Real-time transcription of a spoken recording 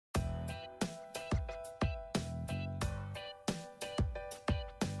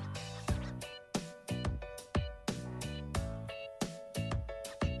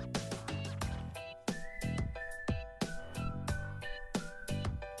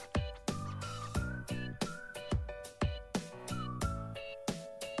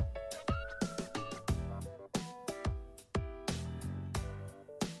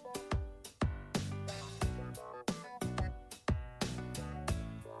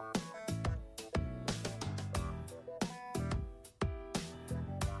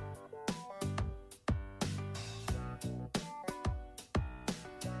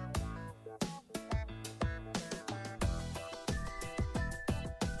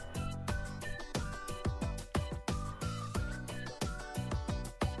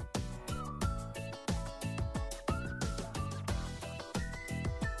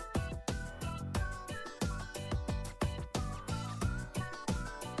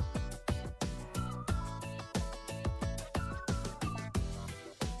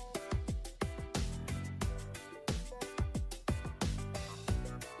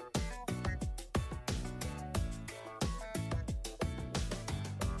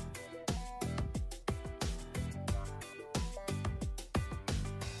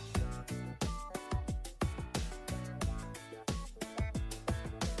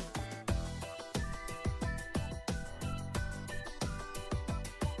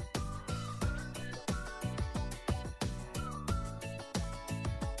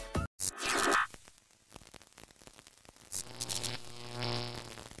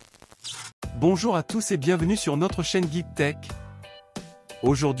Bonjour à tous et bienvenue sur notre chaîne Geek Tech.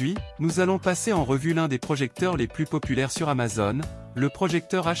 Aujourd'hui, nous allons passer en revue l'un des projecteurs les plus populaires sur Amazon, le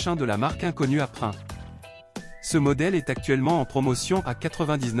projecteur H1 de la marque inconnue HAPPRUN. Ce modèle est actuellement en promotion à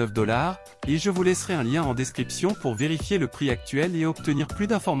 99 $, et je vous laisserai un lien en description pour vérifier le prix actuel et obtenir plus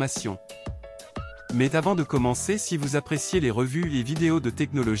d'informations. Mais avant de commencer, si vous appréciez les revues et vidéos de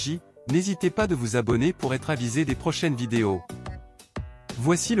technologie, n'hésitez pas de vous abonner pour être avisé des prochaines vidéos.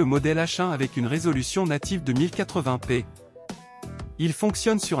 Voici le modèle H1 avec une résolution native de 1080p. Il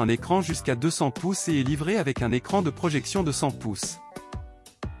fonctionne sur un écran jusqu'à 200 pouces et est livré avec un écran de projection de 100 pouces.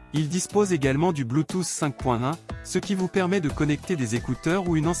 Il dispose également du Bluetooth 5.1, ce qui vous permet de connecter des écouteurs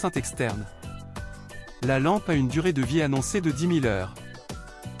ou une enceinte externe. La lampe a une durée de vie annoncée de 10 000 heures.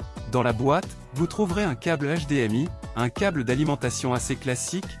 Dans la boîte, vous trouverez un câble HDMI, un câble d'alimentation assez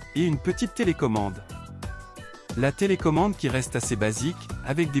classique, et une petite télécommande. La télécommande qui reste assez basique,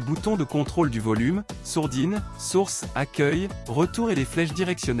 avec des boutons de contrôle du volume, sourdine, source, accueil, retour et les flèches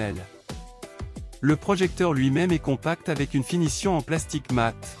directionnelles. Le projecteur lui-même est compact avec une finition en plastique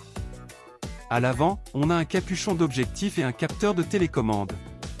mat. À l'avant, on a un capuchon d'objectif et un capteur de télécommande.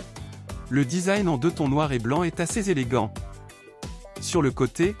 Le design en deux tons noir et blanc est assez élégant. Sur le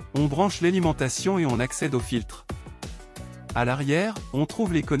côté, on branche l'alimentation et on accède au filtre. À l'arrière, on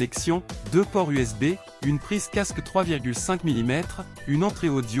trouve les connexions, 2 ports USB, une prise casque 3,5 mm, une entrée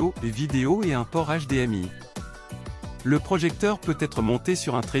audio et vidéo et un port HDMI. Le projecteur peut être monté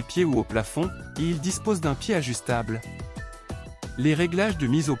sur un trépied ou au plafond, et il dispose d'un pied ajustable. Les réglages de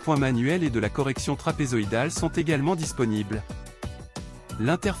mise au point manuel et de la correction trapézoïdale sont également disponibles.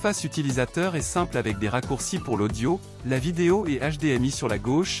 L'interface utilisateur est simple avec des raccourcis pour l'audio, la vidéo et HDMI sur la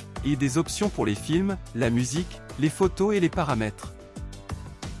gauche, et des options pour les films, la musique, les photos et les paramètres.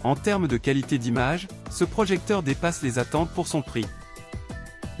 En termes de qualité d'image, ce projecteur dépasse les attentes pour son prix.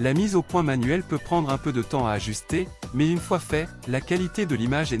 La mise au point manuelle peut prendre un peu de temps à ajuster, mais une fois fait, la qualité de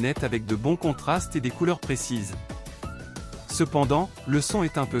l'image est nette avec de bons contrastes et des couleurs précises. Cependant, le son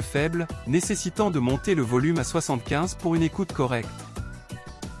est un peu faible, nécessitant de monter le volume à 75 pour une écoute correcte.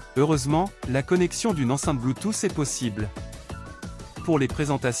 Heureusement, la connexion d'une enceinte Bluetooth est possible. Pour les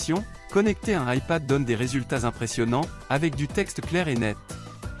présentations, connecter un iPad donne des résultats impressionnants, avec du texte clair et net.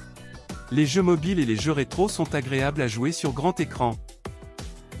 Les jeux mobiles et les jeux rétro sont agréables à jouer sur grand écran.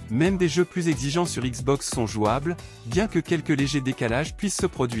 Même des jeux plus exigeants sur Xbox sont jouables, bien que quelques légers décalages puissent se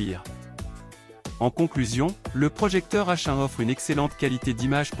produire. En conclusion, le projecteur H1 offre une excellente qualité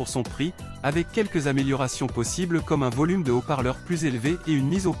d'image pour son prix, avec quelques améliorations possibles comme un volume de haut-parleurs plus élevé et une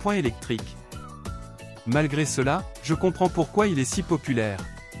mise au point électrique. Malgré cela, je comprends pourquoi il est si populaire.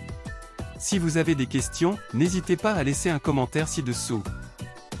 Si vous avez des questions, n'hésitez pas à laisser un commentaire ci-dessous.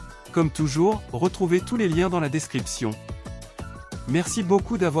 Comme toujours, retrouvez tous les liens dans la description. Merci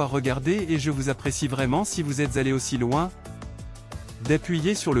beaucoup d'avoir regardé et je vous apprécie vraiment si vous êtes allé aussi loin,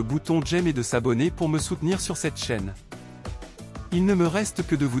 d'appuyer sur le bouton j'aime et de s'abonner pour me soutenir sur cette chaîne. Il ne me reste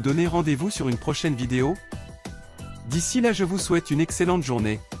que de vous donner rendez-vous sur une prochaine vidéo. D'ici là je vous souhaite une excellente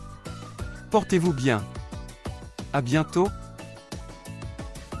journée. Portez-vous bien. À bientôt.